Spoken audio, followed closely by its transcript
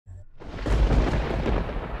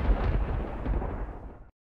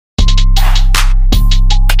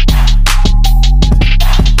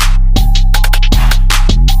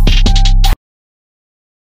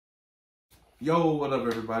Yo, what up,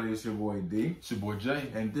 everybody? It's your boy D. It's your boy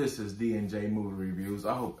Jay. And this is D&J Movie Reviews.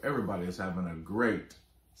 I hope everybody is having a great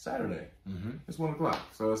Saturday. It's 1 o'clock,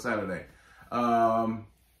 so it's Saturday.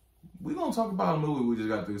 We're going to talk about a movie we just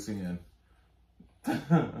got through seeing.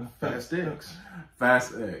 Fast X.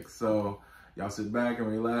 Fast X. So, y'all sit back and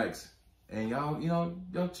relax. And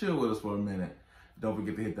y'all chill with us for a minute. Don't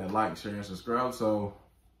forget to hit that like, share, and subscribe. So,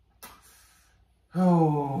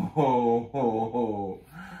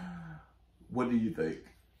 what do you think?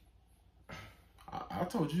 I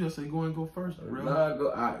told you yesterday go and go first. Really?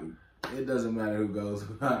 It doesn't matter who goes.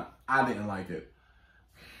 I didn't like it.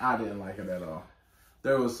 I didn't like it at all.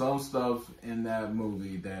 There was some stuff in that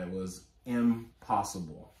movie that was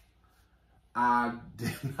impossible. I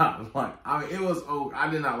did not like. I mean, it was. Oh, I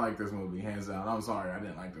did not like this movie, hands down. I'm sorry, I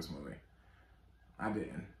didn't like this movie. I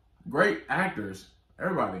didn't. Great actors,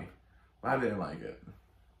 everybody, but I didn't like it.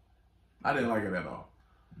 I didn't like it at all.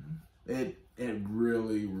 It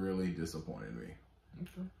really, really disappointed me.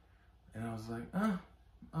 Okay. And I was like,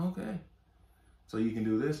 okay. So you can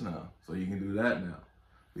do this now. So you can do that now.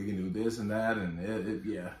 We can do this and that, and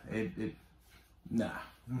nah,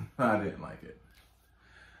 I didn't like it.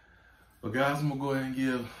 But guys, I'm gonna go ahead and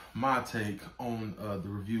give my take on the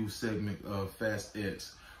review segment of Fast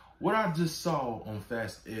X. What I just saw on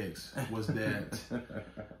Fast X was that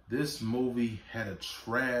this movie had a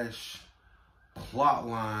trash plot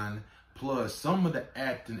line, plus some of the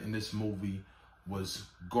acting in this movie was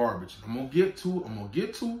garbage. I'm gonna get to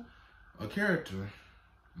a character.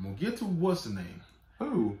 I'm gonna get to what's the name?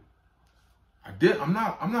 Who? I'm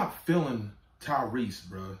not feeling Tyrese,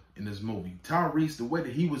 bro, in this movie. Tyrese, the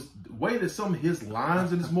way that some of his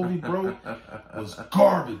lines in this movie, bro, was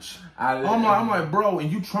garbage. I'm like, bro,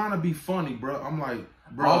 and you trying to be funny, bro. I'm like,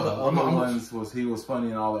 bro, all the other ones was he was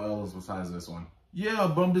funny in all the others besides this one.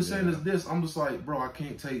 Yeah, but I'm just saying is this. I'm just like, bro, I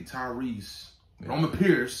can't take Tyrese, Roman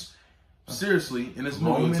Pierce, seriously in this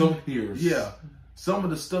movie. Pierce. Yeah, some of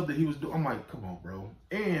the stuff that he was doing, I'm like, come on, bro.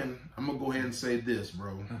 And I'm gonna go ahead and say this,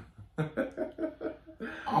 bro.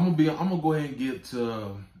 I'm gonna go ahead and get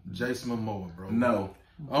to Jason Momoa, bro. No,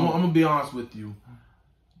 I'm gonna be honest with you,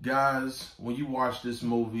 guys. When you watch this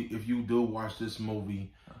movie, if you do watch this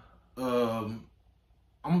movie,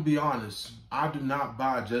 I'm gonna be honest. I do not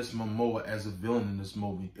buy Jason Momoa as a villain in this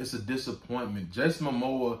movie. It's a disappointment. Jason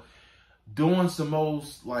Momoa doing the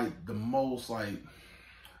most I don't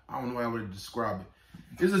know how to describe it.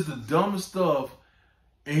 It's just the dumbest stuff,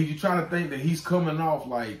 and you try to think that he's coming off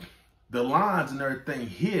like the lines and everything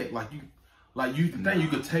hit like you think you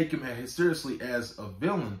could take him as seriously as a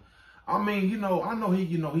villain. I mean, I know he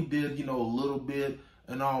did a little bit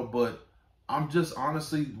and all, but I'm just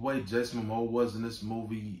honestly the way Jason Momoa was in this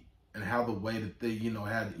movie and how the way that they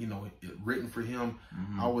had it written for him,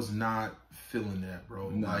 I was not feeling that, bro.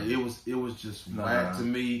 No. Like it was just whack to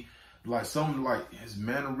me. Like some his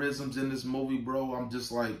mannerisms in this movie, bro. I'm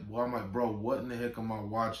like, bro, what in the heck am I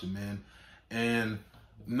watching, man? And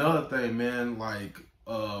another thing, man, the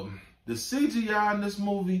CGI in this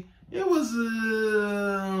movie, it was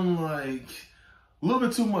like a little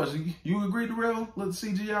bit too much. You agree, Toretto? Let the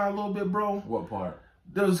CGI a little bit, bro. What part?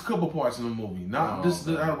 There was a couple parts in the movie, not just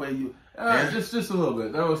the other way you. Just a little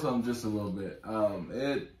bit. There was some, just a little bit.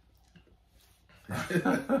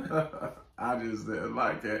 I just didn't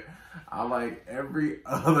like it. I like every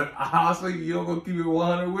other. Honestly, you're gonna keep it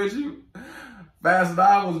 100 with you. Fast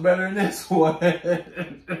 9 was better than this one.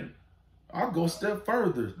 I'll go a step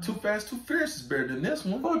further. Too Fast, Too Furious is better than this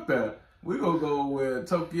one. Fuck that. We're gonna go with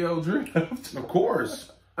Tokyo Drift. Of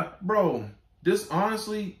course. Bro, this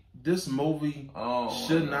movie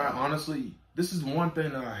should not, honestly, this is one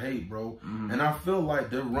thing that I hate, bro. And I feel like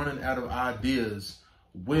they're running out of ideas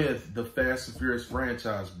with the Fast and Furious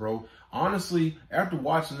franchise, bro. Honestly, after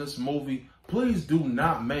watching this movie, please do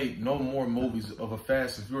not make no more movies of a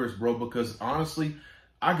Fast and Furious, bro, because honestly,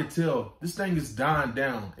 I could tell this thing is dying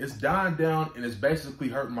down. It's dying down, and it's basically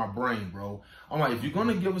hurting my brain, bro. I'm like, if you're going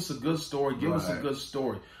to give us a good story, give us a good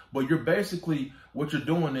story. But you're basically, what you're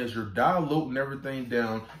doing is you're diluting everything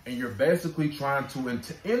down, and you're basically trying to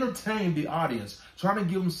entertain the audience, trying to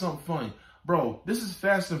give them something funny. Bro, this is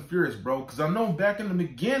Fast and Furious, bro, because I know back in the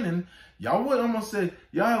beginning, y'all had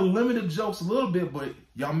limited jokes a little bit, but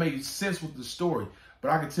y'all made sense with the story. But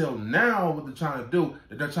I can tell now what they're trying to do,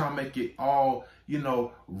 that they're trying to make it all,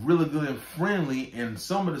 really good and friendly. And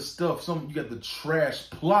some of the stuff, you got the trash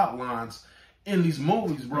plot lines in these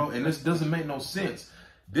movies, bro, and this doesn't make no sense.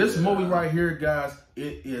 This movie right here, guys,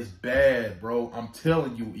 it is bad, bro. I'm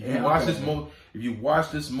telling you. If you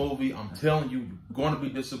watch this movie, I'm telling you, you're going to be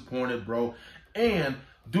disappointed, bro. And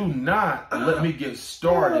Do not let me get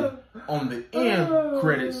started on the end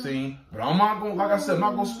credit scene. But I'm not gonna, like I said, I'm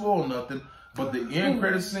not gonna spoil nothing. But the end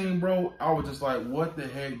credit scene, bro, I was just like, what the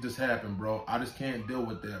heck just happened, bro? I just can't deal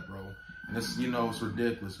with that, bro. And it's, you know, it's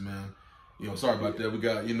ridiculous, man. You know, sorry about that. We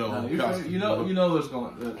got, you know, there's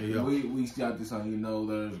going. We got this on. You know,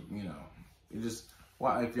 there's, you know, you just.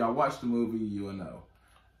 Well, if y'all watch the movie, you will know.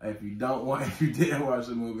 If you didn't watch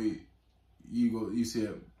the movie, you see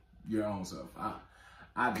it your own self.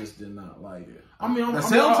 I just did not like it. I mean, the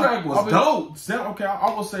soundtrack was dope. Okay,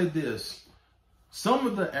 I will say this. Some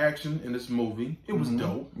of the action in this movie, it was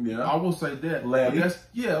dope. Yeah. I will say that.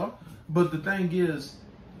 But the thing is,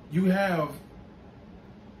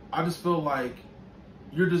 I just feel like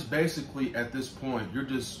you're just basically, at this point, you're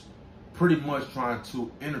just pretty much trying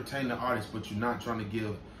to entertain the audience, but you're not trying to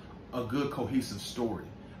give a good, cohesive story.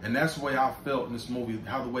 And that's the way I felt in this movie,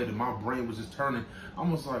 how the way that my brain was just turning. I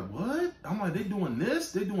was like, what? I'm like, they doing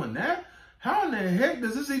this? They doing that? How in the heck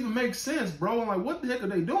does this even make sense, bro? I'm like, what the heck are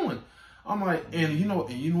they doing? I'm like, and you know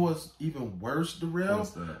what's even worse, Darrell?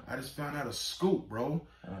 I just found out a scoop, bro.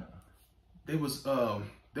 There was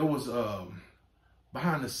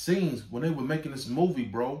behind the scenes when they were making this movie,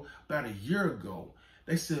 bro, about a year ago.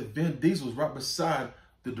 They said Vin Diesel was right beside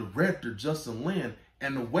the director, Justin Lin.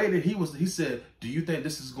 And the way that he said, do you think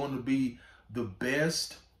this is going to be the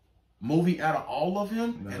best movie out of all of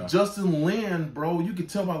him? No. And Justin Lin, bro, you could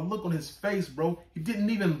tell by the look on his face, bro. He didn't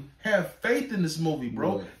even have faith in this movie,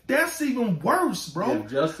 bro. Right. That's even worse, bro. Yeah,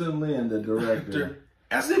 Justin Lin, the director.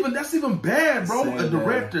 That's even bad, bro. A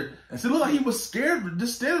director. And so it looked like he was scared,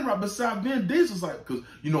 just standing right beside Vin Diesel. It's like, because,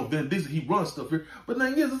 you know, Vin Diesel, he runs stuff here. But the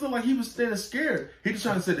thing is, it looked like he was standing scared. He just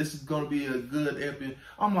trying to say this is going to be a good epic.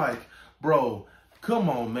 I'm like, bro, come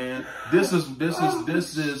on, man. This is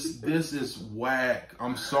whack.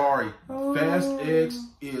 I'm sorry. Fast X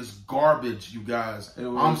is garbage, you guys.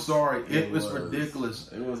 I'm sorry. It was ridiculous.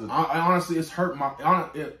 I honestly, it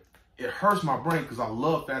hurts my brain because I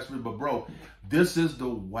love Fast Food, but bro, this is the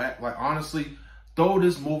whack. Like, honestly, throw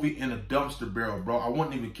this movie in a dumpster barrel, bro. I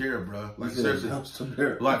wouldn't even care, bro. Like, seriously,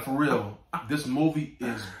 like, for real, this movie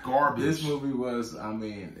is garbage. This movie was, I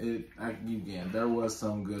mean, there was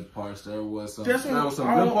some good parts. There was some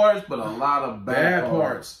good parts, but a lot of bad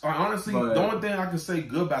parts. Honestly, the only thing I can say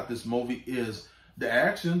good about this movie is the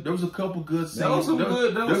action. There was a couple good scenes. There was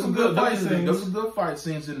some good fight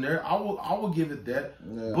scenes in there. I will give it that.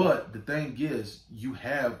 Yeah. But the thing is, you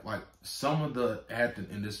have, like, some of the acting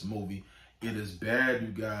in this movie. It is bad, you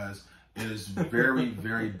guys. It is very,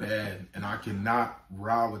 very bad. And I cannot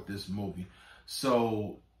ride with this movie.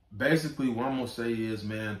 So basically what I'm going to say is,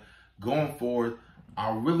 man, going forward,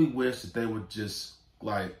 I really wish that they would just,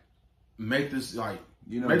 like, make this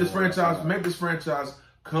franchise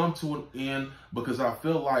come to an end, because I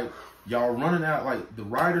feel like y'all running out, like, the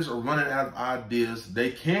writers are running out of ideas.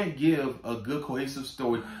 They can't give a good, cohesive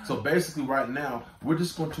story. So basically right now, we're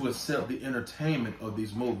just going to accept the entertainment of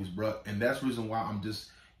these movies, bro. And that's the reason why I'm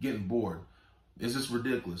just getting bored. It's just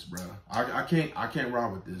ridiculous, bro. I can't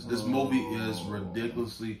ride with this. This movie is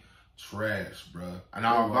ridiculously trash, bro. And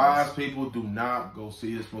I advise people, do not go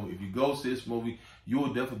see this movie. If you go see this movie, you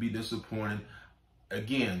will definitely be disappointed.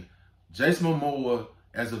 Again, Jason Momoa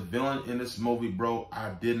as a villain in this movie, bro,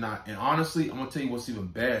 I did not. And honestly, I'm going to tell you what's even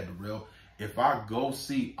bad, Darrell. If I go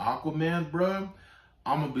see Aquaman, bro,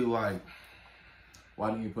 I'm going to be like, why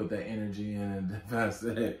didn't you put that energy in Fast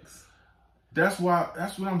X? That's what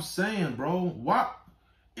I'm saying, bro. Why?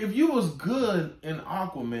 If you was good in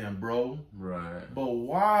Aquaman, bro. Right. But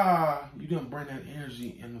why you didn't bring that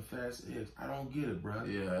energy in the Fast X? I don't get it, bro.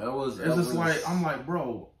 Yeah, I'm like,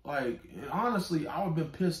 bro, like, honestly, I would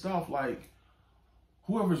have been pissed off, like,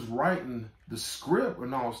 whoever's writing the script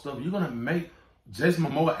and all stuff, you're going to make Jason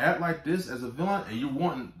Momoa act like this as a villain, and you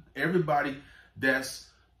want everybody that's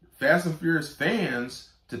Fast and Furious fans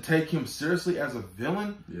to take him seriously as a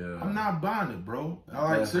villain. Yeah. I'm not buying it, bro.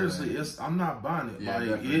 Seriously, I'm not buying it. Yeah,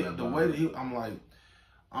 like, the way that I'm like,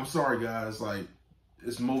 I'm sorry, guys. Like,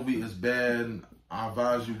 this movie is bad. I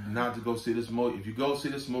advise you not to go see this movie. If you go see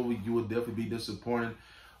this movie, you will definitely be disappointed.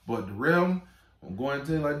 But Darrell, I'm going to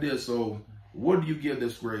tell you like this. So, what do you give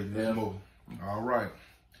this grade in this movie? All right.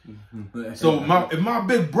 So if my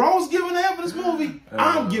big bro's giving an F for this movie,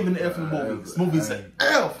 I'm giving an F for the movie. This movie's an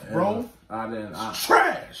F, bro. It's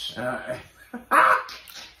trash.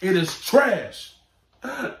 It is trash.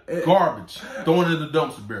 Garbage. Throwing it in the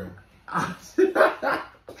dumpster barrel.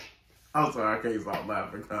 I'm sorry, I can't stop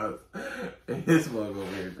laughing because this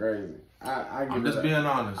motherfucker is crazy. I'm just being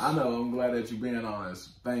honest. I know. I'm glad that you're being honest.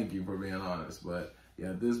 Thank you for being honest. But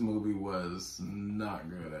yeah, this movie was not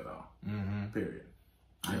good at all. Period.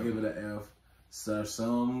 I give it an F. So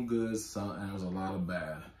some good, and there's a lot of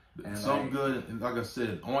bad. And some good, and like I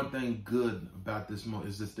said, only thing good about this movie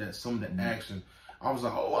is just that some of the action. I was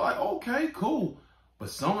like, oh, like, okay, cool. But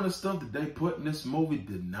some of the stuff that they put in this movie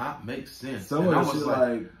did not make sense. Some of the shit,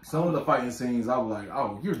 like some of the fighting scenes, I was like,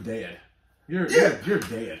 oh, you're dead. You're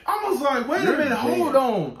dead. I was like, wait a minute, hold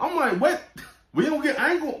on. I'm like, what? We don't get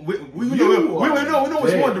angle. We know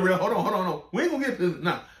what's going to real. Hold on. We ain't gonna get this.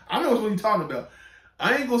 Nah, I know what you're talking about.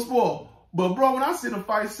 I ain't gonna spoil. But bro, when I see the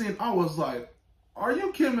fight scene, I was like, are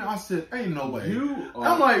you kidding me? I said, ain't no way.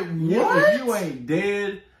 I'm like, what? If you ain't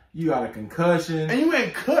dead, you got a concussion. And you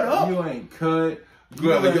ain't cut up. You ain't cut.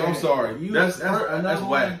 I'm sorry. That's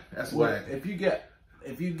whack. That's whack. If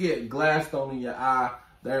you get glass thrown in your eye,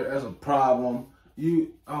 there's a problem.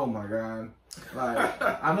 Oh my God. Like,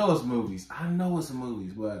 I know it's movies,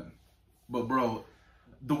 but bro,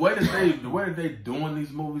 the way that they doing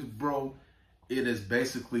these movies, bro, they're dying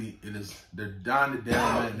it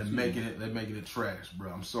down, man, and they're making it trash,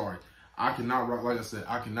 bro. I'm sorry. I cannot ride, like I said,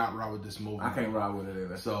 I cannot ride with this movie. I can't ride with it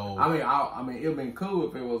either. So I mean, it'd been cool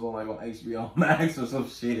if it was on HBO Max or some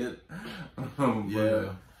shit. Yeah.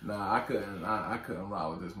 Nah, I couldn't ride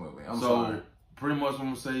with this movie. I'm sorry. Pretty much what I'm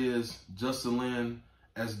gonna say is Justin Lin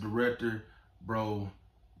as director, bro,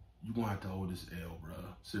 you gonna have to hold this L, bro.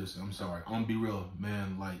 Seriously, I'm sorry. I'm gonna be real,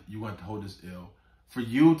 man. Like, you gonna have to hold this L. For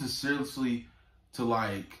you to seriously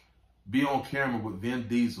like be on camera with Vin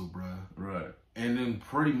Diesel, bro. Right. And then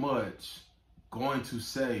pretty much going to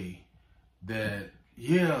say that,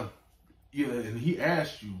 yeah, and he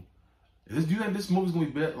asked you, do you think this movie's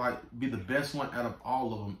gonna be the best one out of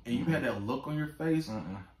all of them? And you had that look on your face,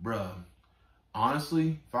 bro.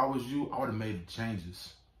 Honestly, if I was you, I would have made the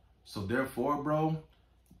changes. So therefore, bro,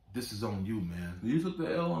 this is on you, man. You took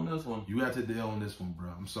the L on this one. You got to take the L on this one, bro.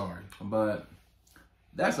 I'm sorry. But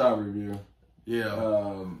that's our review. Yeah.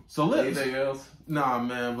 So let's. Anything else? Nah,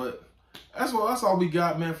 man. But that's all we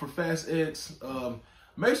got, man, for Fast X.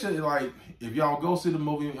 Make sure, like, if y'all go see the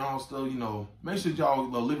movie, y'all still, make sure y'all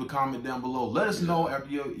leave a comment down below. Let us know after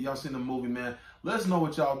y'all seen the movie, man. Let us know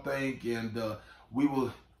what y'all think, and we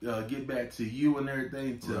will get back to you and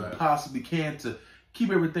everything to possibly to keep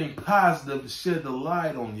everything positive, to shed the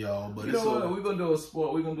light on y'all. But you know what? We're gonna do a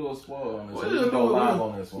spoil. We're gonna do a spoil on this. We're gonna go live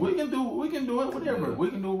on this one. We can do it whatever. Yeah. We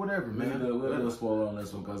can do it whatever, man. We'll do a spoil on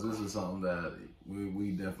this one because this is something that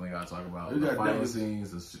we definitely gotta talk about. The fighting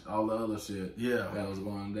scenes, all the other shit that was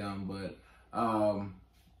going down. But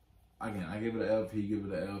again, I give it an F. He give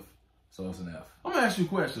it an F. So it's an F. I'm gonna ask you a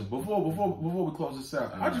question before we close this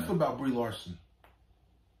out. How'd you feel about Brie Larson?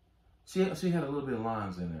 She had a little bit of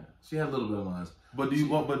lines in there. She had a little bit of lines. But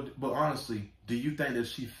but honestly, do you think that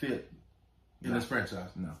she fit in this franchise?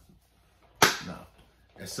 No.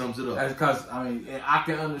 That sums it up. That's because I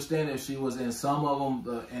can understand if she was in some of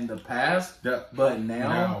them in the past, but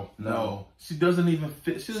now, no, she doesn't even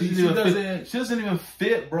fit. She doesn't even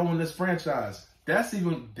fit, bro, in this franchise. That's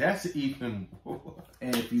even.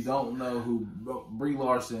 And if you don't know who Brie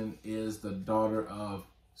Larson is, the daughter of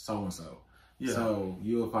so and so. Yeah. So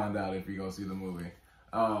you'll find out if you go see the movie.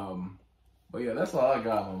 But yeah, that's all I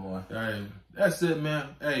got, my boy. Hey, that's it, man.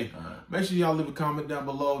 Hey, make sure y'all leave a comment down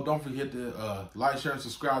below. Don't forget to like, share, and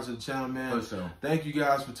subscribe to the channel, man. For sure. Thank you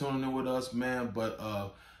guys for tuning in with us, man. But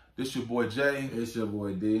this your boy Jay. It's your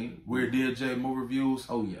boy D. We're DJ Movie Reviews.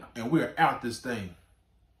 Oh yeah. And we're out this thing.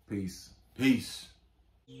 Peace. Peace.